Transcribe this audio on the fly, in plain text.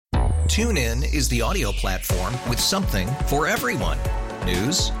TuneIn is the audio platform with something for everyone.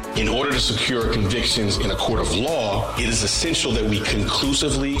 News. In order to secure convictions in a court of law, it is essential that we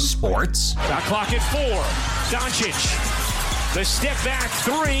conclusively. Sports. Shot clock at 4. Doncic. The step back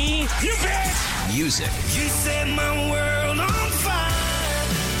 3. You bet. Music. You set my world on fire.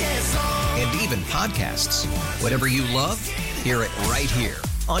 Yes, and even podcasts. Whatever you love, hear it right here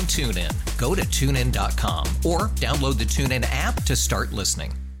on TuneIn. Go to TuneIn.com or download the TuneIn app to start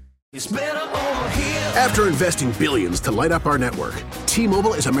listening. It's better over here. After investing billions to light up our network,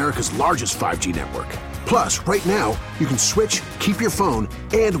 T-Mobile is America's largest 5G network. Plus, right now, you can switch, keep your phone,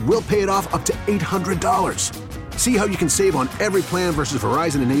 and we'll pay it off up to $800. See how you can save on every plan versus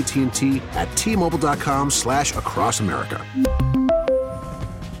Verizon and AT&T at T-Mobile.com/across America.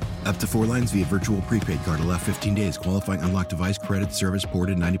 Up to 4 lines via virtual prepaid card. Allow 15 days. Qualifying unlocked device credit service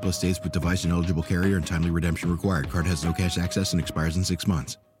ported 90-plus states with device and eligible carrier and timely redemption required. Card has no cash access and expires in 6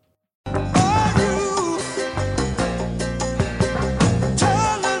 months.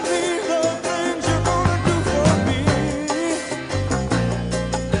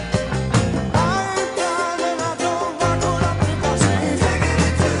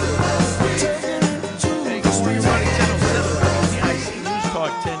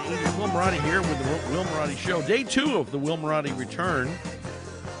 Day 2 of the Will Marotti Return,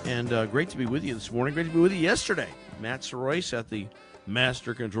 and great to be with you this morning. Great to be with you yesterday. Matt Soroyce at the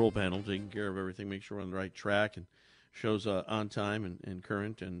Master Control Panel, taking care of everything, make sure we're on the right track, and shows on time and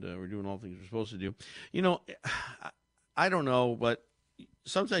current, and we're doing all the things we're supposed to do. You know, I don't know, but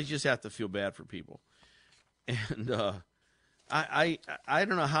sometimes you just have to feel bad for people. And I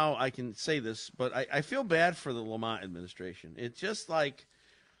don't know how I can say this, but I feel bad for the Lamont administration. It's just like,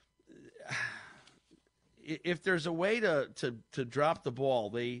 if there's a way to drop the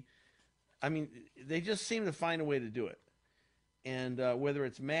ball, they just seem to find a way to do it. And whether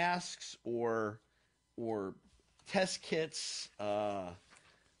it's masks or test kits,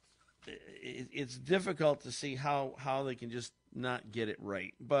 it's difficult to see how they can just not get it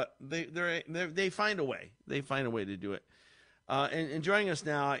right. But they find a way. They find a way to do it. And joining us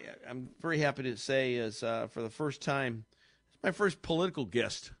now, I'm very happy to say, is for the first time, my first political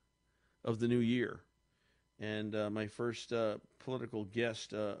guest of the new year. And my first political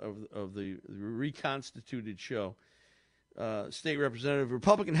guest of the reconstituted show, State Representative,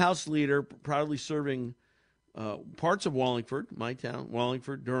 Republican House Leader, proudly serving parts of Wallingford, my town,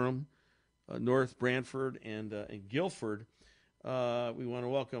 Wallingford, Durham, North Brantford, and Guilford. We want to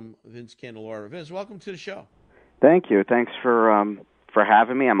welcome Vince Candelora. Vince, welcome to the show. Thank you. Thanks for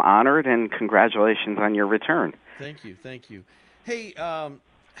having me. I'm honored, and congratulations on your return. Thank you. Hey,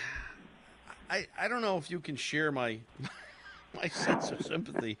 I don't know if you can share my sense of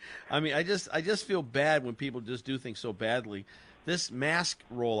sympathy. I mean, I just feel bad when people just do things so badly. This mask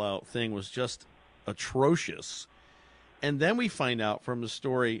rollout thing was just atrocious. And then we find out from the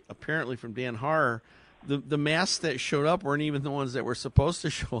story, apparently from Dan Harr, the masks that showed up weren't even the ones that were supposed to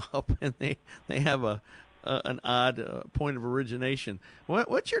show up, and they have an odd point of origination.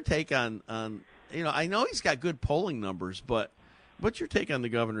 What's your take on I know he's got good polling numbers, but what's your take on the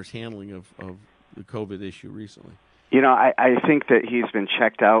governor's handling of the COVID issue recently? I think that he's been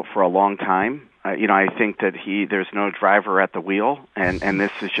checked out for a long time. I think that there's no driver at the wheel, and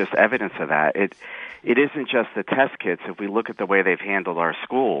this is just evidence of that. It isn't just the test kits. If we look at the way they've handled our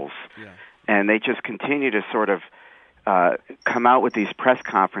schools, and they just continue to sort of come out with these press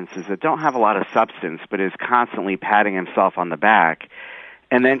conferences that don't have a lot of substance, but is constantly patting himself on the back,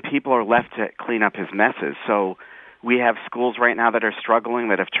 and then people are left to clean up his messes. So we have schools right now that are struggling,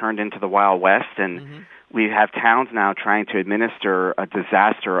 that have turned into the Wild West, and we have towns now trying to administer a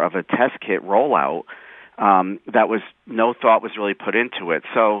disaster of a test kit rollout that was no thought was really put into it.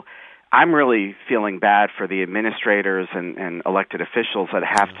 So I'm really feeling bad for the administrators and elected officials that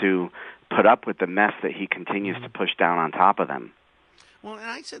have to put up with the mess that he continues to push down on top of them. Well, and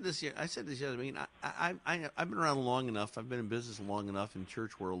I said this yesterday. I mean, I've been around long enough. I've been in business long enough, in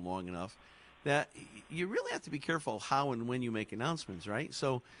church world long enough, that you really have to be careful how and when you make announcements, right?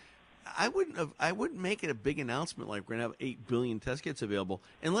 So I wouldn't make it a big announcement like we're going to have 8 billion test kits available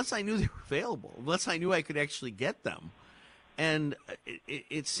unless I knew they were available, unless I knew I could actually get them. And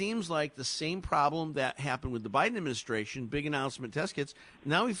it seems like the same problem that happened with the Biden administration, big announcement test kits.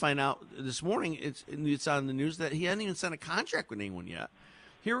 Now we find out this morning, it's on the news that he hadn't even sent a contract with anyone yet.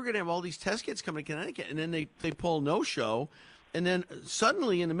 Here we're going to have all these test kits coming to Connecticut, and then they pull a no-show. And then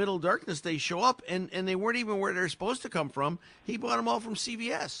suddenly in the middle of darkness, they show up, and they weren't even where they're supposed to come from. He bought them all from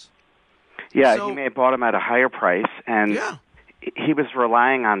CVS. Yeah, so, he may have bought them at a higher price. And he was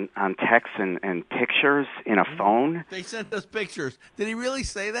relying on text and pictures in a phone. They sent us pictures. Did he really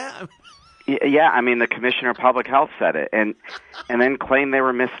say that? Yeah, I mean, the Commissioner of Public Health said it, and then claimed they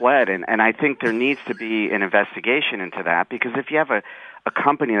were misled. And I think there needs to be an investigation into that, because if you have a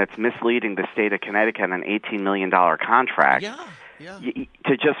company that's misleading the state of Connecticut on an $18 million contract,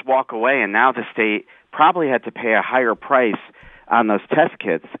 to just walk away, and now the state probably had to pay a higher price on those test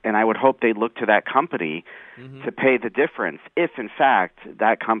kits, and I would hope they look to that company to pay the difference if, in fact,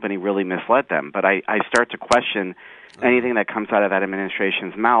 that company really misled them. But I start to question anything that comes out of that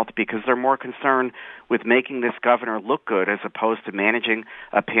administration's mouth, because they're more concerned with making this governor look good as opposed to managing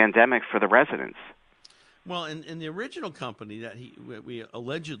a pandemic for the residents. Well, in the original company that we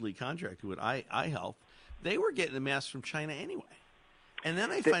allegedly contracted with, iHealth, they were getting the masks from China anyway. And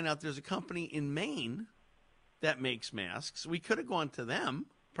then I find out there's a company in Maine that makes masks. We could have gone to them,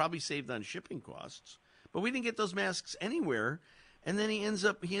 probably saved on shipping costs, but we didn't get those masks anywhere. And then he ends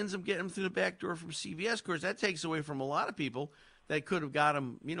up getting them through the back door from CVS. Of course, that takes away from a lot of people that could have got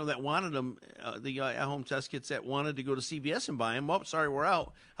them, that wanted them, the at-home test kits, that wanted to go to CVS and buy them. Oh, sorry, we're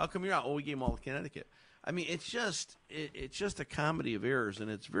out. How come you're out? Oh, we gave them all to Connecticut. I mean, it's just a comedy of errors, and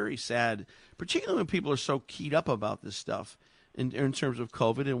it's very sad, particularly when people are so keyed up about this stuff in terms of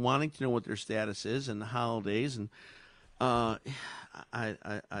COVID and wanting to know what their status is and the holidays. And I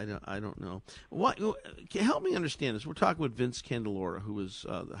don't know. What? Help me understand this. We're talking with Vince Candelora, who is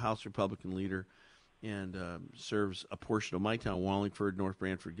the House Republican leader and serves a portion of my town, Wallingford, North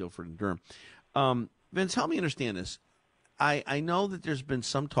Branford, Guilford, and Durham. Vince, help me understand this. I know that there's been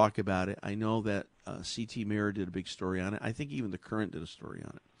some talk about it. I know that C.T. Mirror did a big story on it. I think even The Current did a story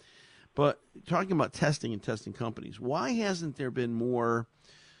on it. But talking about testing and testing companies, why hasn't there been more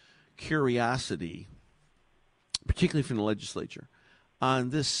curiosity, particularly from the legislature, on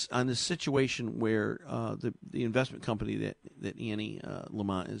this situation where the investment company that Annie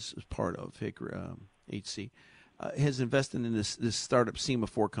Lamont is part of, HC, has invested in this startup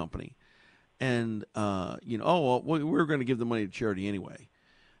Sema4 company, and we're going to give the money to charity anyway,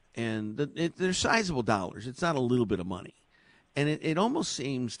 and they're sizable dollars. It's not a little bit of money. And it almost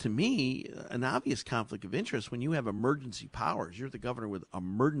seems to me an obvious conflict of interest when you have emergency powers. You're the governor with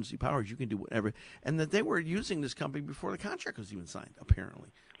emergency powers. You can do whatever. And that they were using this company before the contract was even signed,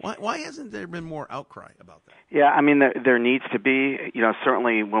 apparently. Why hasn't there been more outcry about that? Yeah, I mean, there needs to be.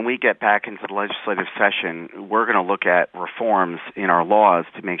 Certainly when we get back into the legislative session, we're going to look at reforms in our laws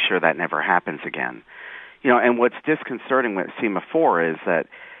to make sure that never happens again. And what's disconcerting with Sema4 is that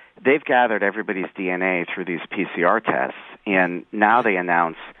they've gathered everybody's DNA through these PCR tests, and now they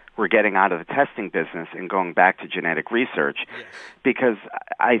announce we're getting out of the testing business and going back to genetic research, because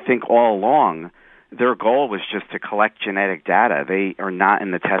I think all along their goal was just to collect genetic data. They are not in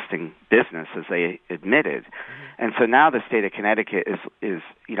the testing business, as they admitted. And so now the state of Connecticut is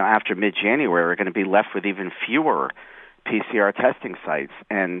after mid-January, we're going to be left with even fewer PCR testing sites.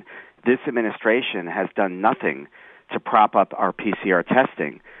 And this administration has done nothing to prop up our PCR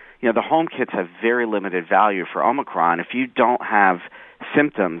testing. The home kits have very limited value for Omicron. If you don't have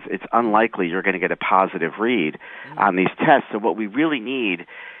symptoms, it's unlikely you're going to get a positive read on these tests. So what we really need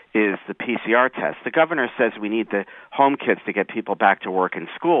is the PCR test. The governor says we need the home kits to get people back to work and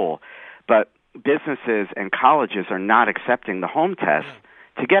school, but businesses and colleges are not accepting the home test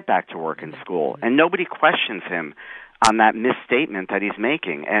to get back to work and school. And nobody questions him on that misstatement that he's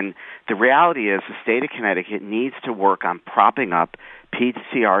making. And the reality is the state of Connecticut needs to work on propping up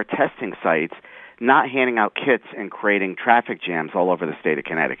PCR testing sites, not handing out kits and creating traffic jams all over the state of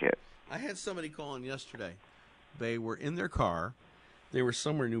Connecticut. I had somebody calling yesterday. They were in their car. They were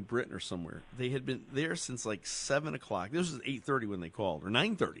somewhere in New Britain or somewhere. They had been there since like 7 o'clock. This was 8:30 when they called, or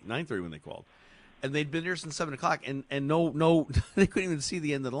 9:30 when they called. And they'd been there since 7 o'clock, and no, they couldn't even see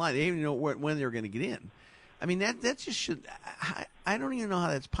the end of the line. They didn't even know when they were going to get in. I mean, that just should – I don't even know how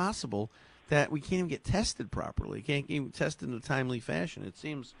that's possible, that we can't even get tested properly. Can't even test in a timely fashion. It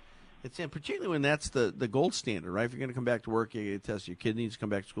seems particularly when that's the gold standard, right? If you're going to come back to work, you got to test. Your kid needs to come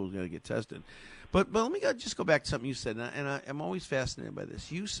back to school, you got to get tested. But let me just go back to something you said, and I'm always fascinated by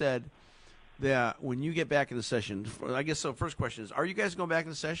this. You said that when you get back in the session, I guess so. First question is: are you guys going back in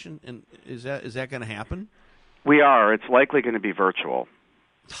the session, and is that going to happen? We are. It's likely going to be virtual,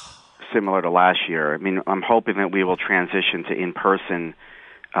 similar to last year. I mean, I'm hoping that we will transition to in-person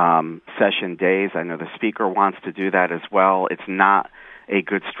session days. I know the speaker wants to do that as well. It's not a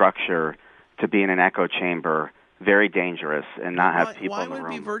good structure to be in an echo chamber, very dangerous, and not have people in the room. Why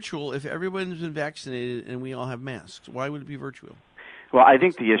would it be virtual if everyone's been vaccinated and we all have masks? Why would it be virtual? Well, I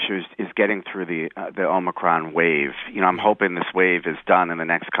think the issue is getting through the Omicron wave. I'm hoping this wave is done in the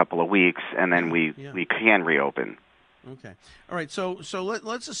next couple of weeks, and then we can reopen. Okay. All right. So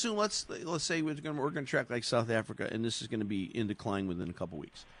let's assume let's say we're going to track like South Africa, and this is going to be in decline within a couple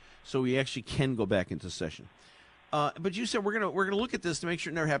weeks. So we actually can go back into session. But you said we're gonna look at this to make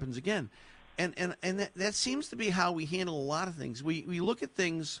sure it never happens again, and that seems to be how we handle a lot of things. We look at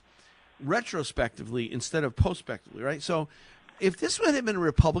things retrospectively instead of prospectively, right? So if this would have been a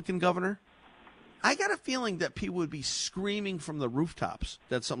Republican governor, I got a feeling that people would be screaming from the rooftops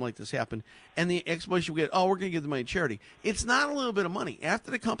that something like this happened, and the explanation would get, we're going to give the money to charity. It's not a little bit of money.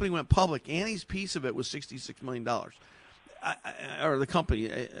 After the company went public, Annie's piece of it was $66 million. Or the company,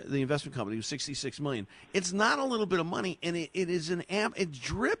 the investment company, was $66 million. It's not a little bit of money, and it is it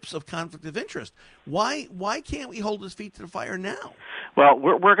drips of conflict of interest. Why can't we hold his feet to the fire now? Well,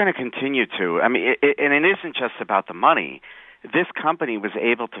 we're going to continue to. I mean, and it isn't just about the money. This company was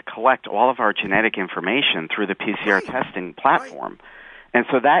able to collect all of our genetic information through the PCR testing platform. Right. And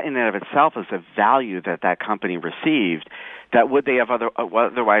so that in and of itself is a value that company received that would they have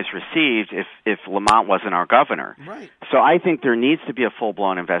otherwise received if Lamont wasn't our governor. Right. So I think there needs to be a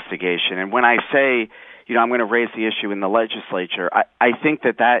full-blown investigation. And when I say, I'm going to raise the issue in the legislature, I think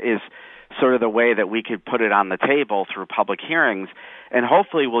that is sort of the way that we could put it on the table through public hearings. And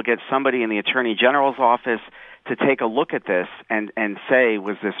hopefully we'll get somebody in the Attorney General's office to take a look at this and say,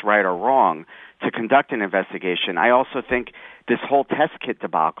 was this right or wrong, to conduct an investigation. I also think this whole test kit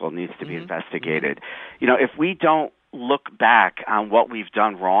debacle needs to be investigated. If we don't look back on what we've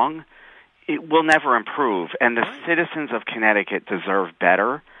done wrong, it will never improve. And the citizens of Connecticut deserve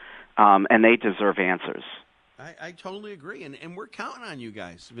better, and they deserve answers. I totally agree. And we're counting on you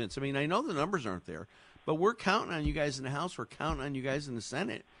guys, Vince. I mean, I know the numbers aren't there, but we're counting on you guys in the House. We're counting on you guys in the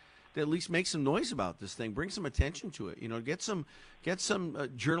Senate to at least make some noise about this thing, bring some attention to it. Get some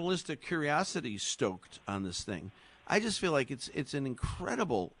journalistic curiosity stoked on this thing. I just feel like it's an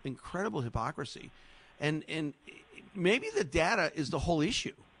incredible hypocrisy, and maybe the data is the whole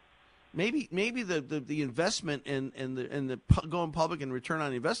issue. Maybe the investment and the going public and return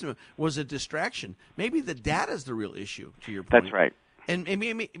on investment was a distraction. Maybe the data is the real issue. To your point, that's right. And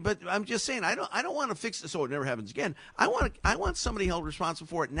but I'm just saying, I don't want to fix it so it never happens again. I want somebody held responsible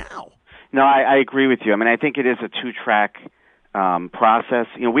for it now. No, I agree with you. I mean, I think it is a two-track process.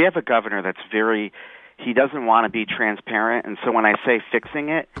 We have a governor that's he doesn't want to be transparent, and so when I say fixing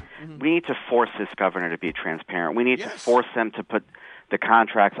it, we need to force this governor to be transparent. We need to force them to put the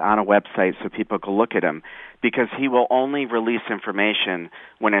contracts on a website so people can look at them, because he will only release information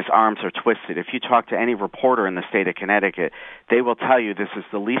when his arms are twisted. If you talk to any reporter in the state of Connecticut, they will tell you this is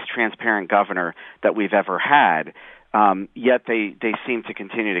the least transparent governor that we've ever had, yet they seem to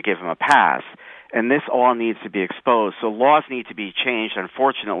continue to give him a pass. And this all needs to be exposed. So laws need to be changed,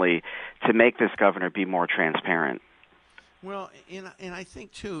 unfortunately, to make this governor be more transparent. Well, and I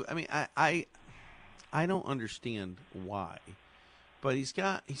think, too, I mean, I don't understand why. But he's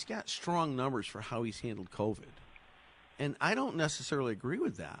got strong numbers for how he's handled COVID. And I don't necessarily agree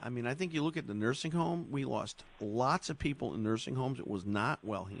with that. I mean, I think you look at the nursing home, we lost lots of people in nursing homes. It was not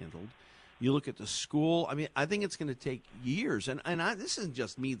well handled. You look at the school. I mean, I think it's going to take years. And this isn't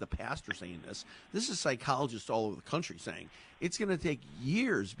just me, the pastor, saying this. This is psychologists all over the country saying it's going to take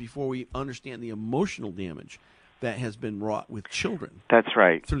years before we understand the emotional damage that has been wrought with children. That's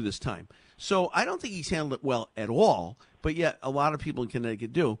right. Through this time. So I don't think he's handled it well at all, but yet a lot of people in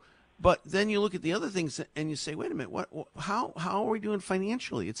Connecticut do. But then you look at the other things and you say, wait a minute, how are we doing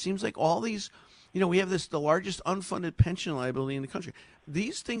financially? It seems like all these, we have the largest unfunded pension liability in the country.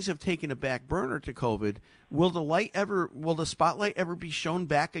 These things have taken a back burner to COVID. Will the spotlight ever be shown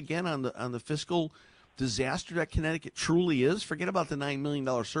back again on the fiscal disaster that Connecticut truly is? Forget about the $9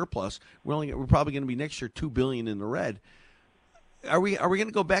 million surplus. We're probably going to be next year $2 billion in the red. Are we going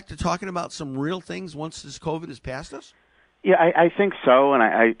to go back to talking about some real things once this COVID has passed us? Yeah, I think so, and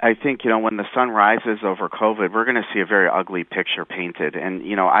I think, when the sun rises over COVID, we're going to see a very ugly picture painted. And,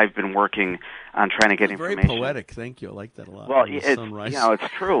 I've been working on trying to get information. Very poetic, thank you. I like that a lot. Well, it's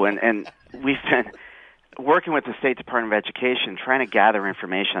true, and we've been working with the State Department of Education trying to gather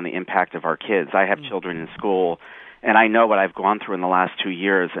information on the impact of our kids. I have children in school, and I know what I've gone through in the last 2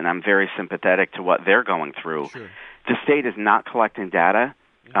 years, and I'm very sympathetic to what they're going through. Sure. The state is not collecting data.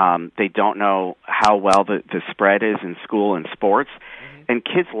 They don't know how well the spread is in school and sports. And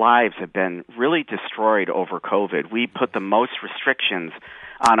kids' lives have been really destroyed over COVID. We put the most restrictions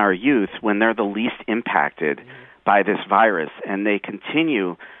on our youth when they're the least impacted by this virus, and they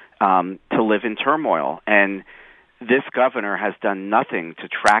continue to live in turmoil. And this governor has done nothing to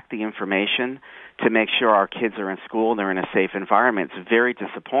track the information to make sure our kids are in school and they're in a safe environment. It's very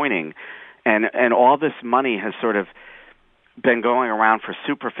disappointing. And all this money has sort of been going around for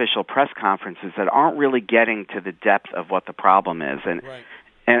superficial press conferences that aren't really getting to the depth of what the problem is. And Right.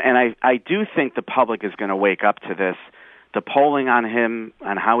 and I do think the public is going to wake up to this. The polling on him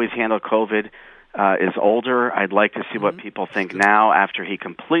and how he's handled COVID is older. I'd like to see what people think now after he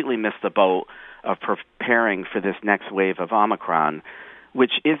completely missed the boat of preparing for this next wave of Omicron,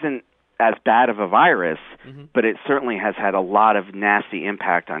 which isn't as bad of a virus, but it certainly has had a lot of nasty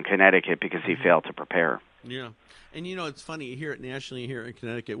impact on Connecticut because he failed to prepare. Yeah. And, it's funny, you hear it nationally here in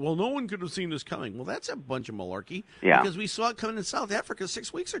Connecticut. Well, no one could have seen this coming. Well, that's a bunch of malarkey. Yeah. Because we saw it coming in South Africa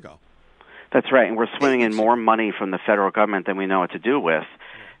 6 weeks ago. That's right, and we're swimming in more money from the federal government than we know what to do with.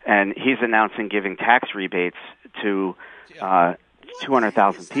 And he's announcing giving tax rebates to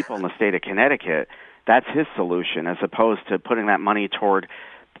 200,000 people in the state of Connecticut. That's his solution, as opposed to putting that money toward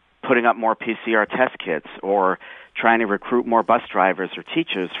putting up more PCR test kits or trying to recruit more bus drivers or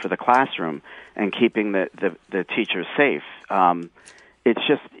teachers for the classroom and keeping the teachers safe. It's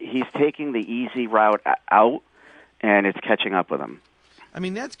just he's taking the easy route out, and it's catching up with him. I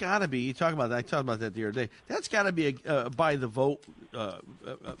mean, that's got to be, you talk about that, I talked about that the other day, that's got to be a by the vote. I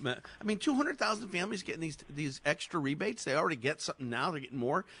mean, 200,000 families getting these extra rebates. They already get something now, they're getting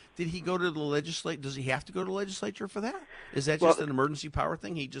more. Did he go to the legislature? Does he have to go to the legislature for that? Is that just an emergency power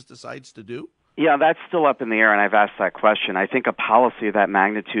thing he just decides to do? Yeah, that's still up in the air, and I've asked that question. I think a policy of that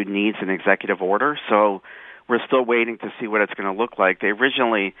magnitude needs an executive order, so we're still waiting to see what it's going to look like. They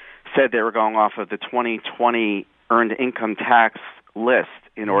originally said they were going off of the 2020 earned income tax list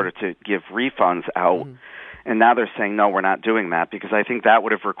in order to give refunds out, and now they're saying, no, we're not doing that, because I think that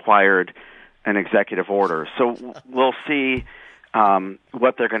would have required an executive order. So we'll see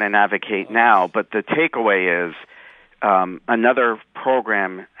what they're going to navigate now, but the takeaway is another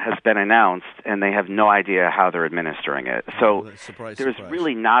program has been announced, and they have no idea how they're administering it. So there's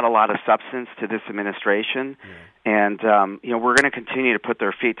really not a lot of substance to this administration, and we're going to continue to put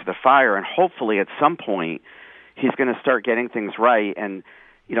their feet to the fire, and hopefully at some point he's going to start getting things right and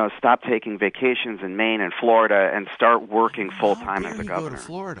stop taking vacations in Maine and Florida and start working full-time as a governor. How dare he go to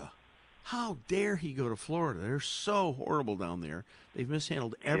Florida? How dare he go to Florida? They're so horrible down there. They've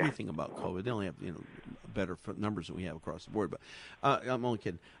mishandled everything about COVID. They only have better numbers than we have across the board. But I'm only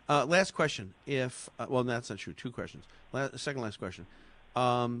kidding. Last question. Well, that's not true. Two questions. Second last question.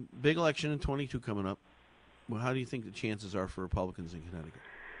 Big election in 22 coming up. Well, how do you think the chances are for Republicans in Connecticut?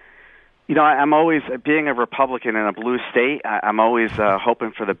 I'm always, being a Republican in a blue state, I'm always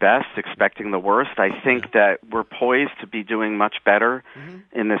hoping for the best, expecting the worst. I think that we're poised to be doing much better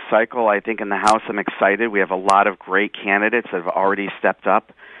in this cycle. I think in the House, I'm excited. We have a lot of great candidates that have already stepped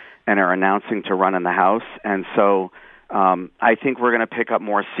up and are announcing to run in the House. And so I think we're going to pick up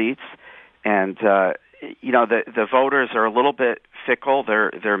more seats. And, the voters are a little bit fickle.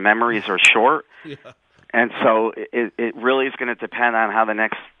 Their memories are short. Yeah. And so it really is going to depend on how the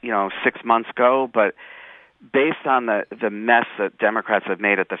next 6 months go. But based on the mess that Democrats have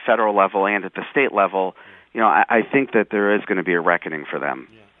made at the federal level and at the state level, I think that there is going to be a reckoning for them.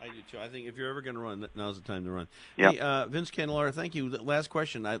 Yeah, I do too. I think if you're ever going to run, now's the time to run. Yep. Hey, Vince Candelara, thank you. Last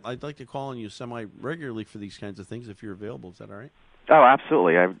question. I'd like to call on you semi-regularly for these kinds of things if you're available. Is that all right? Oh,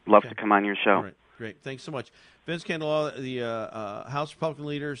 absolutely. I'd love to come on your show. All right. Great. Thanks so much. Vince Candelara, the House Republican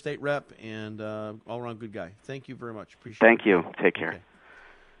leader, state rep, and all-around good guy. Thank you very much. Appreciate it. Thank you. Take care. Okay.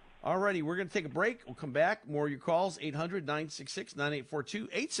 All righty. We're going to take a break. We'll come back. More of your calls,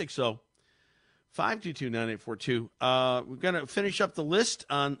 800-966-9842, 860-522-9842. We're going to finish up the list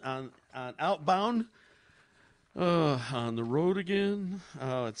on outbound. On the road again.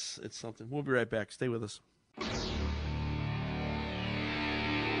 Oh, it's something. We'll be right back. Stay with us.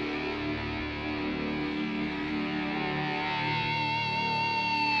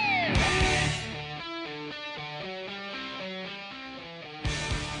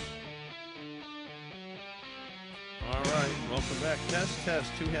 Welcome back.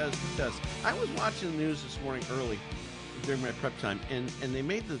 Test. Who has the test? I was watching the news this morning early during my prep time, and they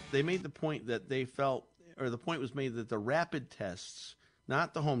made the point that they felt, or the point was made that the rapid tests,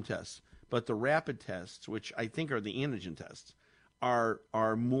 not the home tests, but the rapid tests, which I think are the antigen tests, are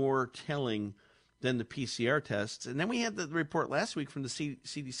more telling than the PCR tests. And then we had the report last week from the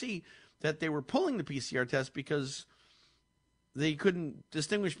CDC that they were pulling the PCR test because they couldn't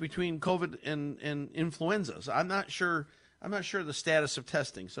distinguish between COVID and influenza. So I'm not sure the status of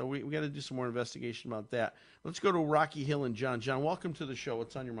testing. So we got to do some more investigation about that. Let's go to Rocky Hill and John. John, welcome to the show.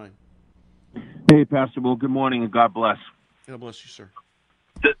 What's on your mind? Hey, Pastor Will. Good morning and God bless. God bless you, sir.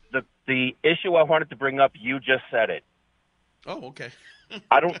 The issue I wanted to bring up, you just said it. Oh, okay.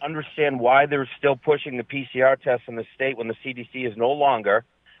 I don't understand why they're still pushing the PCR tests in the state when the CDC is no longer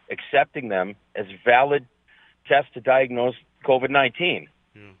accepting them as valid test to diagnose COVID-19.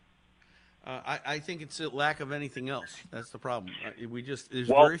 I think it's a lack of anything else. That's the problem. There's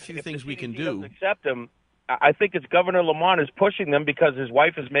Well, very few things we can do. Accept them. I think it's Governor Lamont is pushing them because his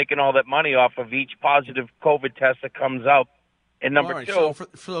wife is making all that money off of each positive COVID test that comes out. And number two.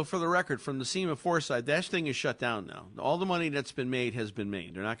 So for the record, from the SEMA Foresight, that thing is shut down now. All the money that's been made has been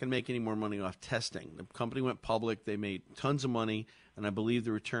made. They're not going to make any more money off testing. The company went public. They made tons of money, and I believe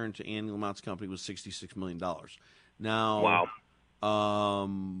the return to Andy Lamont's company was $66 million. Now, wow.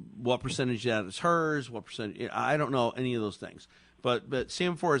 What percentage of that is hers? What percentage? I don't know any of those things. But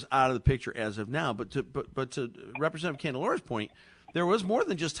SEMA is out of the picture as of now. But to Representative Candelora's point, there was more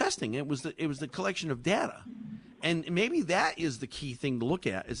than just testing. It was the collection of data. And maybe that is the key thing to look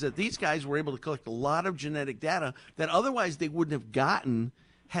at, is that these guys were able to collect a lot of genetic data that otherwise they wouldn't have gotten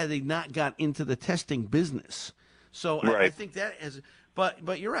had they not got into the testing business. So right. I think that is –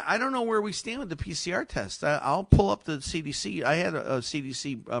 but you're right. I don't know where we stand with the PCR test. I'll pull up the CDC. I had a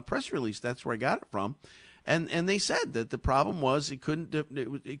CDC press release. That's where I got it from. And they said that the problem was it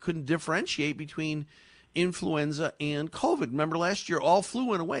couldn't differentiate between – influenza and COVID. Remember last year, all flu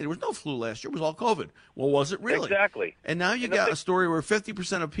went away. There was no flu last year. It was all COVID. Well, was it really? Exactly. And now you got a story where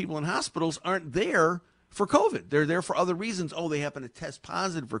 50% of people in hospitals aren't there for COVID. They're there for other reasons. Oh, they happen to test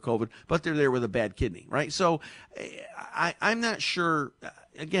positive for COVID, but they're there with a bad kidney, right? So I'm not sure.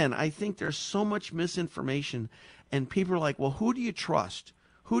 Again, I think there's so much misinformation, and people are like, well, who do you trust?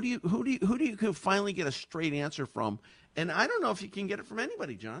 Who do you finally get a straight answer from? And I don't know if you can get it from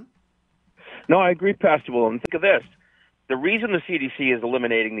anybody, John. No, I agree, Pastor Will. And think of this. The reason the CDC is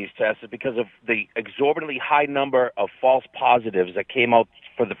eliminating these tests is because of the exorbitantly high number of false positives that came out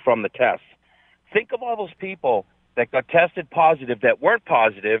from the tests. Think of all those people that got tested positive that weren't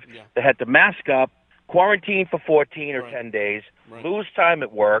positive, that had to mask up, quarantine for 14 or 10 days, lose time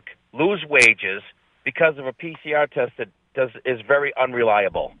at work, lose wages because of a PCR test that is very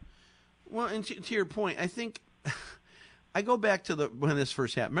unreliable. Well, and to your point, I think I go back to when this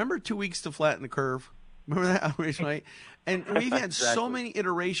first happened. Remember 2 weeks to flatten the curve? Remember that, right? And we've had so many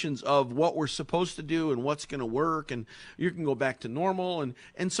iterations of what we're supposed to do and what's going to work, and you can go back to normal.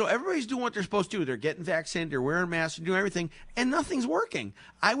 And so everybody's doing what they're supposed to do. They're getting vaccinated, they're wearing masks, they're doing everything, and nothing's working.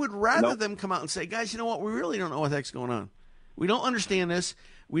 I would rather them come out and say, guys, you know what? We really don't know what the heck's going on. We don't understand this.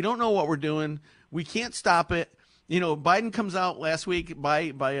 We don't know what we're doing. We can't stop it. You know, Biden comes out last week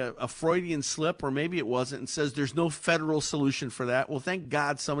by a Freudian slip, or maybe it wasn't, and says there's no federal solution for that. Well, thank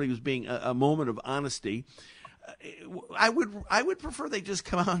God somebody was being a moment of honesty. I would prefer they just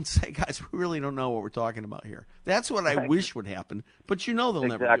come out and say, guys, we really don't know what we're talking about here. That's what I wish would happen, but you know they'll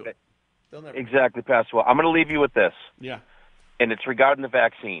never do it. They'll never exactly, Pastor Will. I'm going to leave you with this. Yeah. And it's regarding the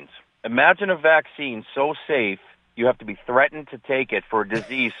vaccines. Imagine a vaccine so safe you have to be threatened to take it for a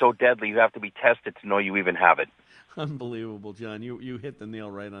disease so deadly you have to be tested to know you even have it. Unbelievable, John. You hit the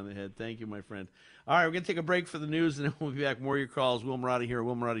nail right on the head. Thank you, my friend. All right, we're going to take a break for the news, and then we'll be back. More of your calls. Will Marotti here,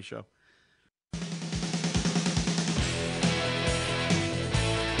 Will Marotti Show.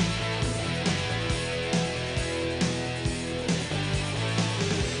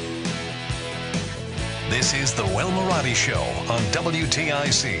 This is the Will Marotti Show on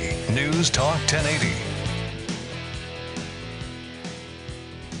WTIC News Talk 1080.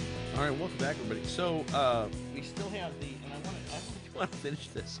 All right, welcome back, everybody. So we still have and I want to finish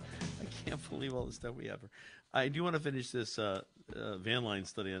this. I can't believe all the stuff we have. I do want to finish this van line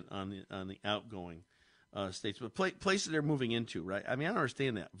study on the outgoing states, but places they're moving into, right? I mean, I don't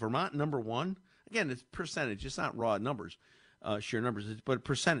understand that. Vermont, number one. Again, it's percentage. It's not raw numbers, sheer numbers, but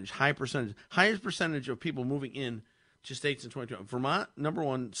percentage, highest percentage of people moving in to states in 2020. Vermont, number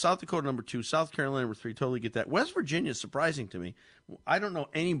one. South Dakota, number two. South Carolina, number three. Totally get that. West Virginia is surprising to me. I don't know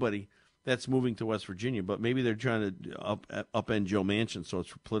anybody that's moving to West Virginia, but maybe they're trying to upend Joe Manchin, so it's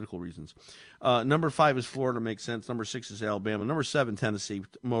for political reasons. Number 5 is Florida, makes sense. Number 6 is Alabama. Number 7, Tennessee,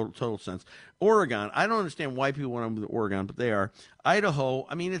 total sense. Oregon, I don't understand why people want to move to Oregon, but they are. Idaho,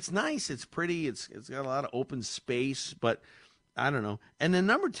 I mean, it's nice, it's pretty, it's got a lot of open space, but I don't know. And then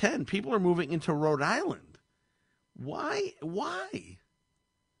number 10, people are moving into Rhode Island. Why?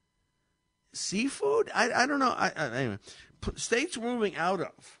 Seafood? I don't know. Anyway, states we're moving out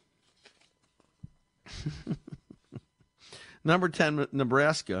of. Number 10,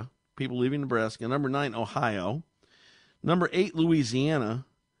 Nebraska. People leaving Nebraska. Number 9, Ohio. Number 8, Louisiana.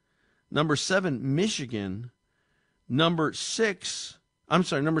 Number 7, Michigan. Number 7,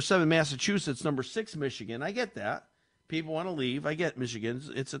 Massachusetts. Number 6, Michigan. I get that. People want to leave. I get Michigan.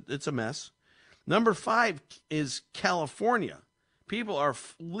 It's a mess. Number 5 is California. People are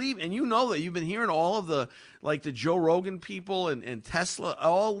leaving, and you know that you've been hearing all of the Joe Rogan people and Tesla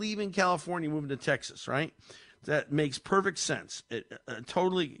all leaving California, moving to Texas, right? That makes perfect sense.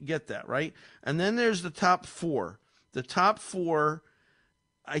 Totally get that, right? And then there's the top four. The top four,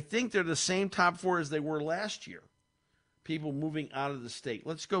 I think they're the same top four as they were last year. People moving out of the state.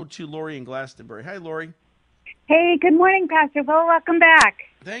 Let's go to Lori in Glastonbury. Hi, Lori. Hey, good morning, Pastor. Well, welcome back.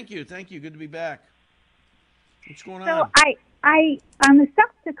 Thank you. Good to be back. What's going on? So I on the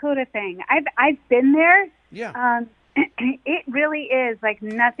South Dakota thing, I've been there. Yeah. It really is like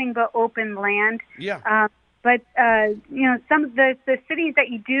nothing but open land. Yeah. But some of the cities that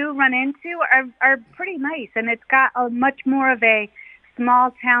you do run into are pretty nice, and it's got a much more of a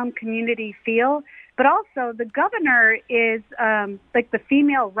small town community feel. But also, the governor is like the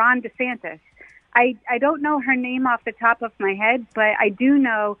female Ron DeSantis. I don't know her name off the top of my head, but I do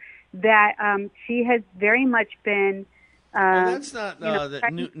know that she has very much been. That's not no.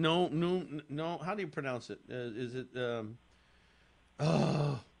 How do you pronounce it? Is it the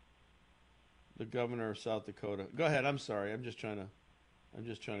governor of South Dakota? Go ahead. I'm sorry. I'm just trying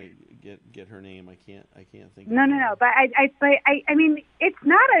to get her name. I can't think. No. But I mean, it's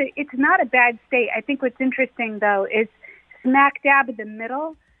not a bad state. I think what's interesting though is smack dab in the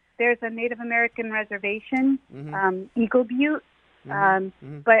middle. There's a Native American reservation, Eagle Butte.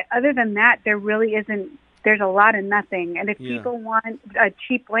 But other than that, there really isn't. There's a lot of nothing. And if people want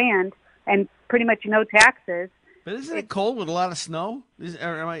cheap land and pretty much no taxes. But isn't it cold with a lot of snow?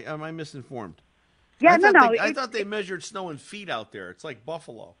 Am I misinformed? Yeah, I thought they measured snow in feet out there. It's like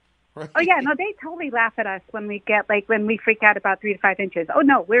Buffalo. Right? Oh yeah, no, they totally laugh at us when we freak out about 3 to 5 inches. Oh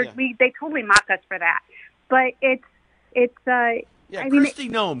no, they totally mock us for that. But it's. Kristi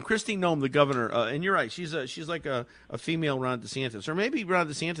Noem, the governor, and you're right. She's like a female Ron DeSantis, or maybe Ron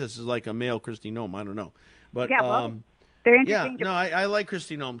DeSantis is like a male Kristi Noem. I don't know, but they're interesting. Yeah, no, I like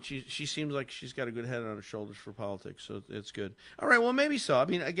Kristi Noem. She seems like she's got a good head on her shoulders for politics, so it's good. All right, well maybe so. I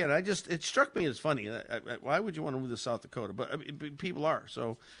mean, again, it struck me as funny. Why would you want to move to South Dakota? But people are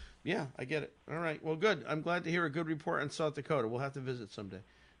so. Yeah, I get it. All right, well, good. I'm glad to hear a good report on South Dakota. We'll have to visit someday.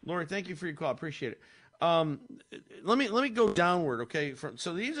 Lori, thank you for your call. Appreciate it. Let me go downward, okay?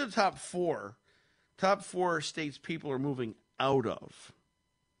 So these are the top four states people are moving out of,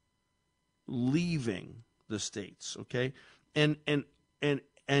 leaving the states, okay? And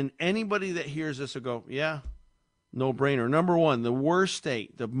anybody that hears this will go, yeah, no brainer. Number one, the worst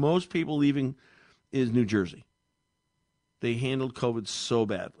state, the most people leaving is New Jersey. They handled COVID so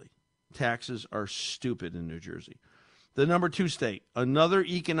badly. Taxes are stupid in New Jersey. The number 2 state, another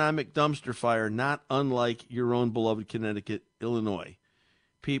economic dumpster fire, not unlike your own beloved Connecticut, Illinois.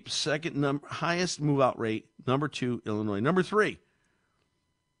 Second highest move-out rate, number 2, Illinois. Number 3,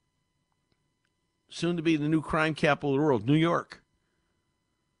 soon to be the new crime capital of the world, New York.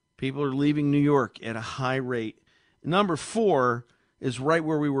 People are leaving New York at a high rate. Number 4 is right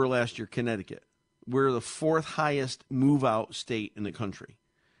where we were last year, Connecticut. We're the 4th highest move-out state in the country.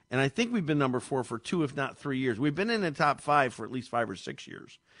 And I think we've been number 4 for 2, if not 3 years. We've been in the top 5 for at least 5 or 6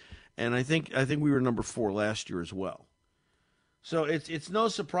 years. And I think we were number 4 last year as well. So it's no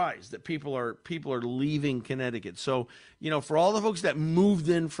surprise that people are leaving Connecticut. So, for all the folks that moved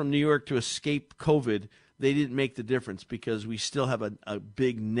in from New York to escape COVID, they didn't make the difference because we still have a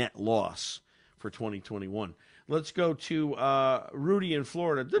big net loss for 2021. Let's go to Rudy in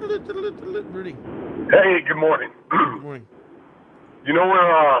Florida. Rudy. Hey, good morning. Good morning. You know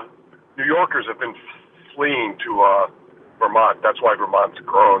where New Yorkers have been fleeing to Vermont? That's why Vermont's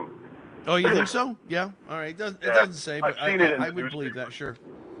grown. Oh, you think so? Yeah. All right. It doesn't say, but I would believe that, sure.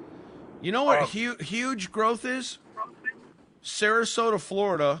 You know what huge growth is? Sarasota,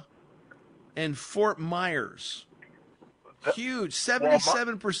 Florida, and Fort Myers. Huge.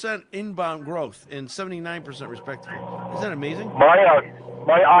 77% inbound growth and 79% respectively. Isn't that amazing?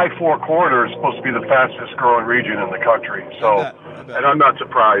 My I-4 corridor is supposed to be the fastest growing region in the country. So, I bet. And I'm not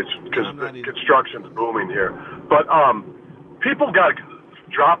surprised because the construction's booming here. But people got to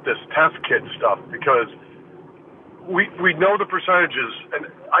drop this test kit stuff because we know the percentages, and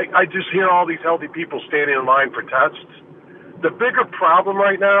I just hear all these healthy people standing in line for tests. The bigger problem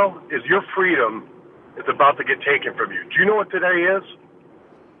right now is your freedom is about to get taken from you. Do you know what today is?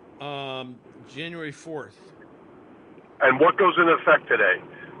 January 4th. And what goes into effect today?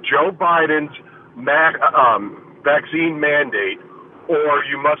 Joe Biden's vaccine mandate, or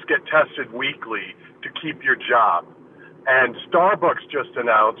you must get tested weekly to keep your job. And Starbucks just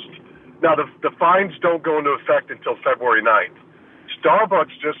announced, now the fines don't go into effect until February 9th.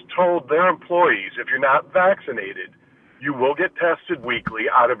 Starbucks just told their employees, if you're not vaccinated, you will get tested weekly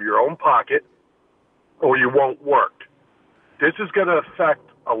out of your own pocket, or you won't work. This is going to affect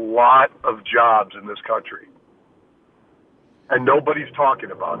a lot of jobs in this country. and nobody's talking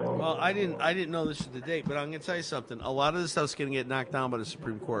about it. Well, I didn't know this is the date, but I'm going to tell you something. A lot of this stuff's going to get knocked down by the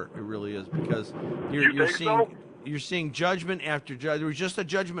Supreme Court. It really is, because you're seeing judgment after judgment. There was just a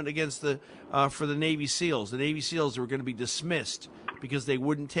judgment against for the Navy SEALs. The Navy SEALs were going to be dismissed because they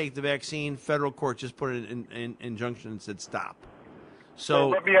wouldn't take the vaccine. Federal court just put it in injunction and said stop. So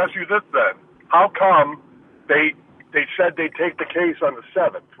let me ask you this then: how come they said they'd take the case on the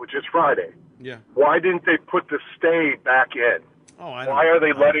 7th, which is Friday? Yeah. Why didn't they put the stay back in? Why are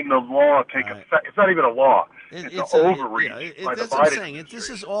they letting the law take effect? It's not even a law. It's an overreach by the that's what I'm Biden saying. This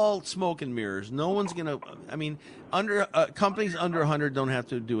is all smoke and mirrors. No one's going to. I mean, companies under 100 don't have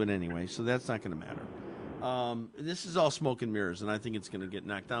to do it anyway, so that's not going to matter. This is all smoke and mirrors, and I think it's going to get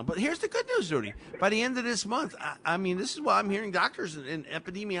knocked down. But here's the good news, Rudy. By the end of this month, I mean, this is why I'm hearing doctors and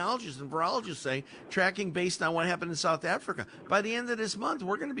epidemiologists and virologists say, tracking based on what happened in South Africa. By the end of this month,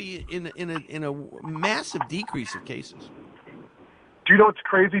 we're going to be in a massive decrease of cases. Do you know what's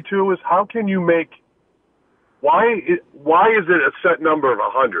crazy too? Is how can you make? Why is it a set number of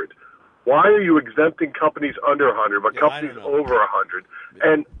 100? Why are you exempting companies under 100, but companies over 100?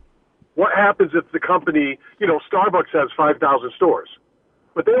 And what happens if the company, Starbucks has 5,000 stores,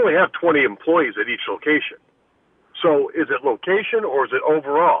 but they only have 20 employees at each location. So is it location or is it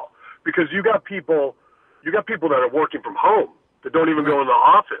overall? Because you got people that are working from home that don't even go in the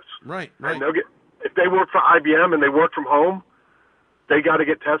office. Right. And if they work for IBM and they work from home, they got to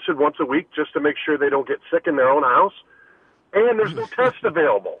get tested once a week just to make sure they don't get sick in their own house. And there's no test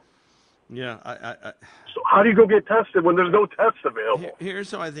available. Yeah, So how do you go get tested when there's no test available?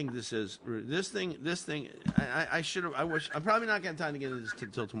 Here's how I think this is. This thing. I should have. I wish. I'm probably not going to have time to get into this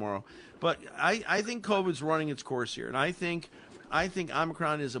until tomorrow. But I think COVID's running its course here, and I think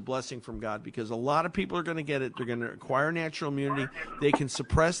Omicron is a blessing from God, because a lot of people are going to get it. They're going to acquire natural immunity. They can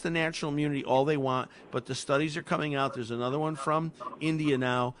suppress the natural immunity all they want, but the studies are coming out. There's another one from India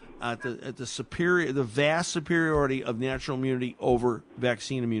now at the vast superiority of natural immunity over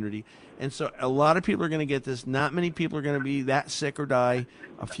vaccine immunity. And so a lot of people are going to get this. Not many people are going to be that sick or die.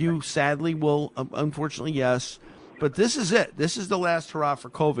 A few, sadly, will, unfortunately, yes. But this is it. This is the last hurrah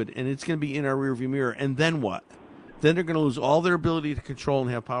for COVID, and it's going to be in our rearview mirror. And then what? Then they're going to lose all their ability to control and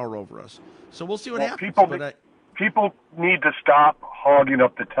have power over us. So we'll see what happens. People need to stop hogging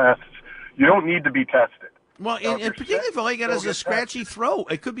up the tests. You don't need to be tested. Well, and particularly if all you got is a scratchy throat.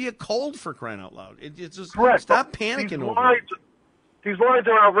 It could be a cold, for crying out loud. It's just correct. Stop panicking over it. These lines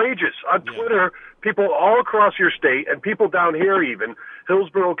are outrageous. On Twitter, people all across your state and people down here even,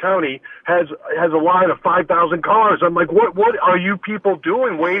 Hillsborough County has a line of 5,000 cars. I'm like, what are you people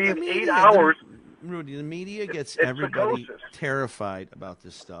doing waiting 8 hours? Rudy, the media gets everybody terrified about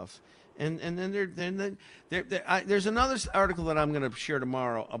this stuff. And then there's another article that I'm going to share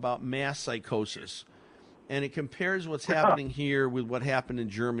tomorrow about mass psychosis. And it compares what's happening here with what happened in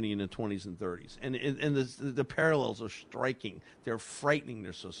Germany in the 20s and 30s. And the parallels are striking. They're frightening.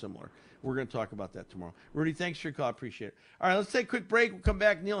 They're so similar. We're going to talk about that tomorrow. Rudy, thanks for your call. Appreciate it. All right, let's take a quick break. We'll come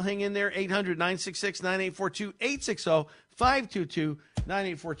back. Neil, hang in there. 800-966-9842,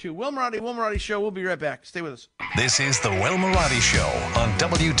 860-522-9842. Will Marotti Show. We'll be right back. Stay with us. This is the Will Marotti Show on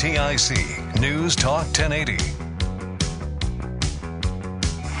WTIC News Talk 1080.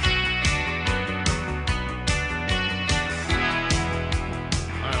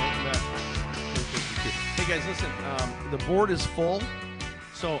 Guys, listen, the board is full,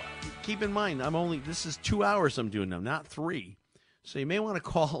 so keep in mind, this is 2 hours I'm doing now, not 3. So you may want to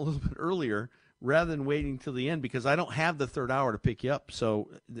call a little bit earlier rather than waiting till the end, because I don't have the third hour to pick you up. So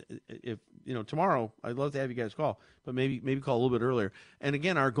if, tomorrow, I'd love to have you guys call, but maybe call a little bit earlier. And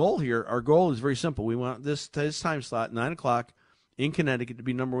again, our goal is very simple. We want this time slot, 9 o'clock in Connecticut, to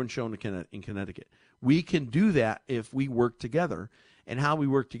be number one show in Connecticut. We can do that if we work together. And how we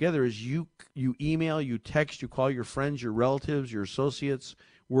work together is you email, you text, you call your friends, your relatives, your associates,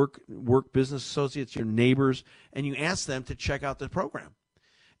 work business associates, your neighbors, and you ask them to check out the program.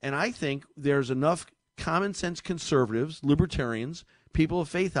 And I think there's enough common sense conservatives, libertarians, people of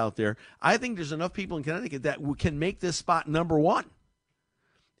faith out there. I think there's enough people in Connecticut that can make this spot number one.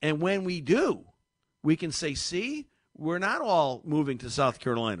 And when we do, we can say, see, we're not all moving to South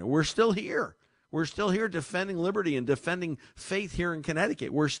Carolina. We're still here. We're still here defending liberty and defending faith here in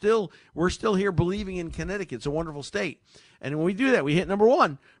Connecticut. We're still here believing in Connecticut. It's a wonderful state. And when we do that, we hit number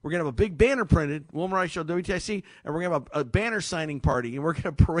one. We're going to have a big banner printed, Will Marotti Show, WTIC, and we're going to have a banner signing party, and we're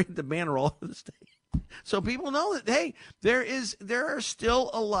going to parade the banner all over the state. So people know that, hey, there are still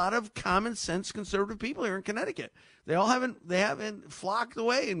a lot of common sense conservative people here in Connecticut. They haven't flocked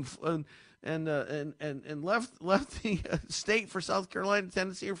away and left the state for South Carolina,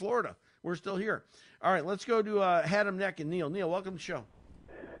 Tennessee, or Florida. We're still here. All right, let's go to Haddam Neck and Neil. Neil, welcome to the show.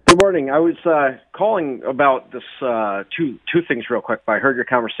 Good morning. I was calling about this two things real quick. I heard your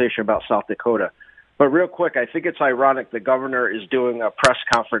conversation about South Dakota. But real quick, I think it's ironic the governor is doing a press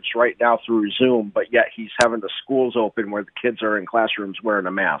conference right now through Zoom, but yet he's having the schools open where the kids are in classrooms wearing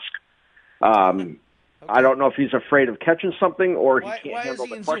a mask. Okay. I don't know if he's afraid of catching something or he can't handle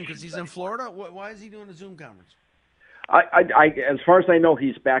the questions. Why is he in Zoom? Because he's in Florida? Why is he doing a Zoom conference? As far as I know,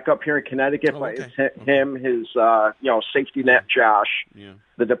 he's back up here in Connecticut. But it's him, his safety net, Josh,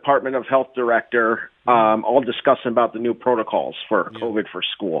 the Department of Health director, all discussing about the new protocols for COVID for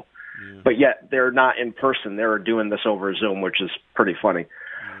school. Yeah. But yet they're not in person. They're doing this over Zoom, which is pretty funny.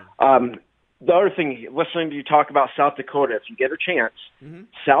 Yeah. The other thing, listening to you talk about South Dakota, if you get a chance,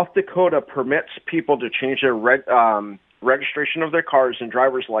 South Dakota permits people to change their registration of their cars and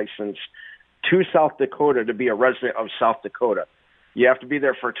driver's license to South Dakota to be a resident of South Dakota. You have to be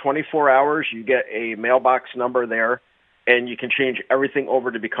there for 24 hours. You get a mailbox number there, and you can change everything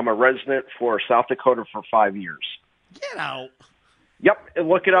over to become a resident for South Dakota for 5 years. Get out. Yep,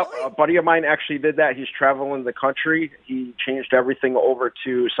 look it up. A buddy of mine actually did that. He's traveling the country. He changed everything over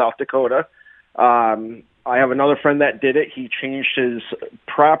to South Dakota. I have another friend that did it. He changed his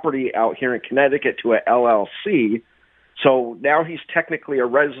property out here in Connecticut to an LLC. So now he's technically a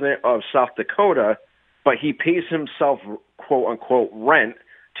resident of South Dakota, but he pays himself, quote-unquote, rent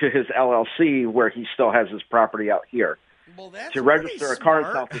to his LLC where he still has his property out here. Well, that's to register a car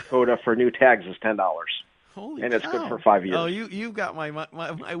in South Dakota for new tags is $10. Holy and cow. It's good for 5 years. Oh, you've got my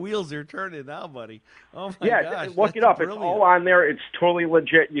wheels are turning now, buddy. Oh, my gosh. Look it up. Brilliant. It's all on there. It's totally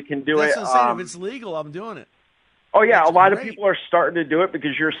legit. You can do That's it. What I'm saying. If it's legal, I'm doing it. Oh, yeah. That's a lot great. of people are starting to do it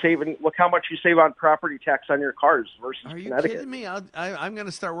because you're saving. Look how much you save on property tax on your cars versus Are you Connecticut. kidding me? I'm going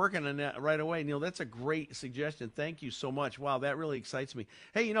to start working on that right away, Neil. That's a great suggestion. Thank you so much. Wow, that really excites me.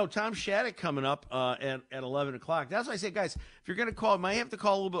 Hey, Tom Shattuck coming up at 11 o'clock. That's why I say, guys, if you're going to call, you might have to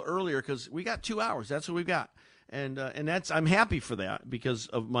call a little bit earlier because we got 2 hours. That's what we've got. And I'm happy for that because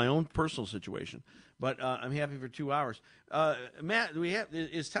of my own personal situation. But I'm happy for 2 hours. Matt,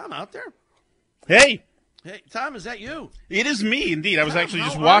 is Tom out there? Hey, Tom, is that you? It is me, indeed. I was Tom, actually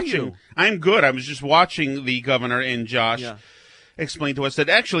just how watching. are you? I'm good. I was just watching the governor and Josh explain to us that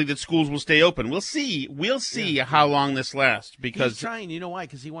actually that schools will stay open. We'll see. We'll see how long this lasts because he's trying. You know why?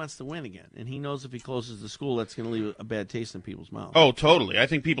 Because he wants to win again, and he knows if he closes the school, that's going to leave a bad taste in people's mouths. Oh, totally. I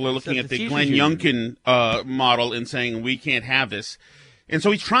think people are looking at the Glenn Youngkin model and saying we can't have this, and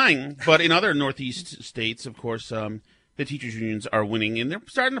so he's trying. But in other Northeast states, of course, the teachers' unions are winning, and they're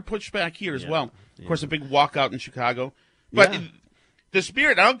starting to push back here as well. Of course, a big walkout in Chicago. But the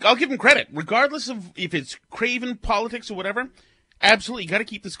spirit, I'll give him credit, regardless of if it's craven politics or whatever. Absolutely, you got to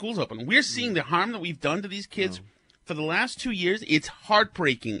keep the schools open. We're seeing the harm that we've done to these kids for the last 2 years. It's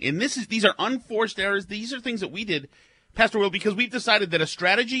heartbreaking, and these are unforced errors. These are things that we did, Pastor Will, because we've decided that a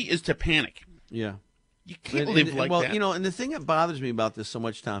strategy is to panic. Yeah. You can't live like that. Well, and the thing that bothers me about this so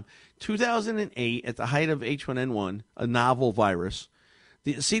much, Tom, 2008, at the height of H1N1, a novel virus,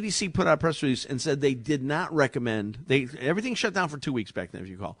 the CDC put out a press release and said they did not recommend. Everything shut down for 2 weeks back then, if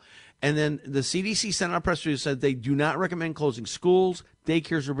you recall. And then the CDC sent out a press release and said they do not recommend closing schools,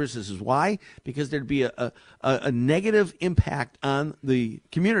 daycares, or businesses. Why? Because there'd be a negative impact on the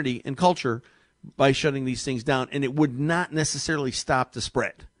community and culture by shutting these things down, and it would not necessarily stop the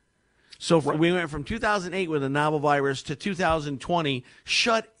spread. So we went from 2008 with a novel virus to 2020,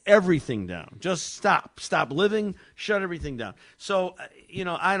 shut everything down. Just stop living, shut everything down. So,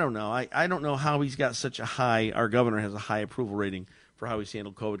 I don't know. I don't know how he's got such a our governor has a high approval rating for how he's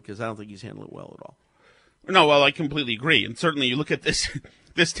handled COVID, because I don't think he's handled it well at all. No, well, I completely agree. And certainly you look at this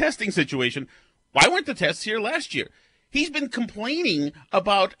testing situation. Why weren't the tests here last year? He's been complaining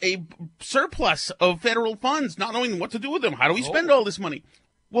about a surplus of federal funds, not knowing what to do with them. How do we spend all this money?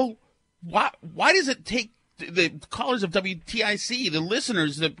 Well, why does it take the callers of WTIC, the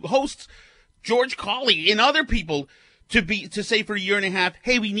listeners, the hosts, George Colley, and other people to say for a year and a half,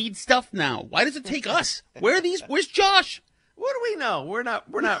 hey, we need stuff now? Why does it take us? Where's Josh? What do we know? We're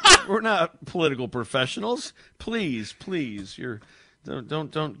not political professionals. Please,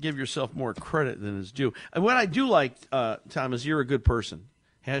 don't give yourself more credit than is due. And what I do like, Tom, is you're a good person.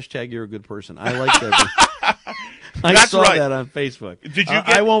 # you're a good person. I like that. I saw that on Facebook. Did you get...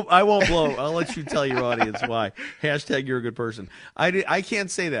 I won't blow. I'll let you tell your audience why. # you're a good person. I can't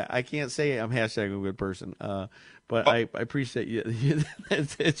say that. I can't say I'm # a good person. But I appreciate you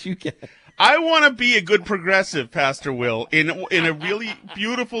that you can. I want to be a good progressive, Pastor Will, in a really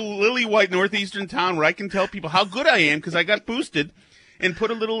beautiful lily white northeastern town where I can tell people how good I am because I got boosted, and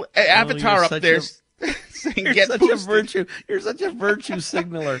put a little avatar up there saying you're "Get such boosted." You're such a virtue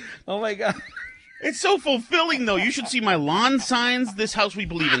signaler. Oh my God. It's so fulfilling, though. You should see my lawn signs. This house, we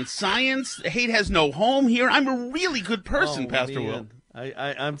believe in science. Hate has no home here. I'm a really good person, Pastor Will.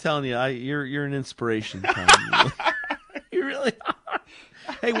 I'm telling you, you're an inspiration, Tom. You really are.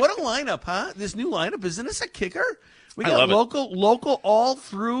 Hey, what a lineup, huh? This new lineup, isn't this a kicker? We got local all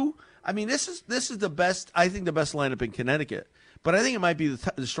through. I mean, this is the best. I think the best lineup in Connecticut, but I think it might be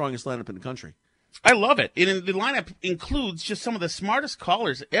the strongest lineup in the country. I love it. And the lineup includes just some of the smartest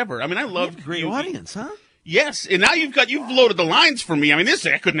callers ever. I mean, I love great audience, huh? Yes, and now you've loaded the lines for me. I mean,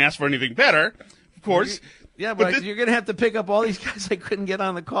 I couldn't ask for anything better, of course. Yeah, but you're going to have to pick up all these guys I couldn't get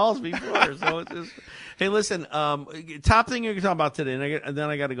on the calls before. So it's just, hey, listen, top thing you're talking about today, and then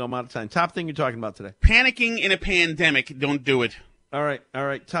I got to go. I'm out of time. Top thing you're talking about today. Panicking in a pandemic. Don't do it. All right.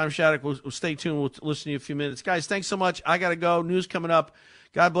 Tom Shattuck, we'll stay tuned. We'll listen to you in a few minutes. Guys, thanks so much. I got to go. News coming up.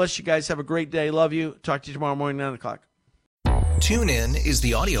 God bless you guys. Have a great day. Love you. Talk to you tomorrow morning, 9 o'clock. TuneIn is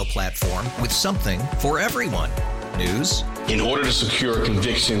the audio platform with something for everyone. News. In order to secure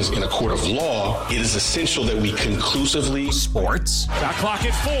convictions in a court of law, it is essential that we conclusively. Sports. Shot clock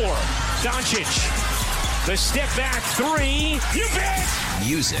at 4. Doncic. The step back 3. You bet.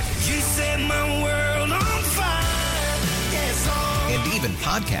 Music. You set my world on fire. Yes, and even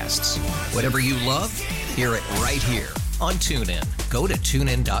podcasts. Whatever you love, hear it right here on TuneIn. Go to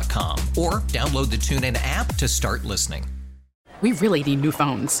TuneIn.com or download the TuneIn app to start listening. We really need new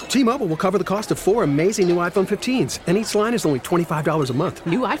phones. T-Mobile will cover the cost of 4 amazing new iPhone 15s, and each line is only $25 a month.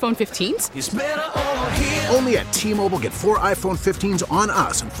 New iPhone 15s? It's better over here. Only at T-Mobile, get 4 iPhone 15s on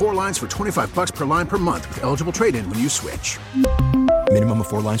us and 4 lines for $25 per line per month with eligible trade-in when you switch. Minimum of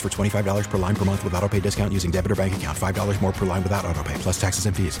 4 lines for $25 per line per month with autopay discount using debit or bank account. $5 more per line without autopay, plus taxes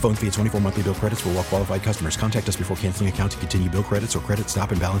and fees. Phone fee at 24 monthly bill credits for well-qualified customers. Contact us before canceling account to continue bill credits or credit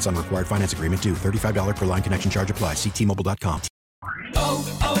stop and balance on required finance agreement due. $35 per line connection charge applies. See T-Mobile.com.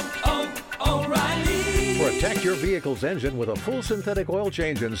 O'Reilly. Protect your vehicle's engine with a full synthetic oil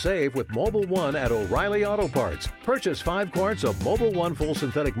change and save with Mobil 1 at O'Reilly Auto Parts. Purchase 5 quarts of Mobil 1 full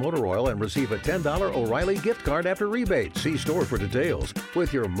synthetic motor oil and receive a $10 O'Reilly gift card after rebate. See store for details.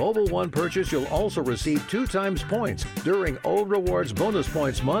 With your Mobil 1 purchase, you'll also receive 2 times points during O Rewards Bonus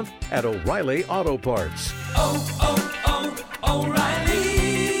Points Month at O'Reilly Auto Parts. O'Reilly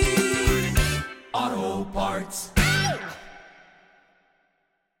Auto Parts.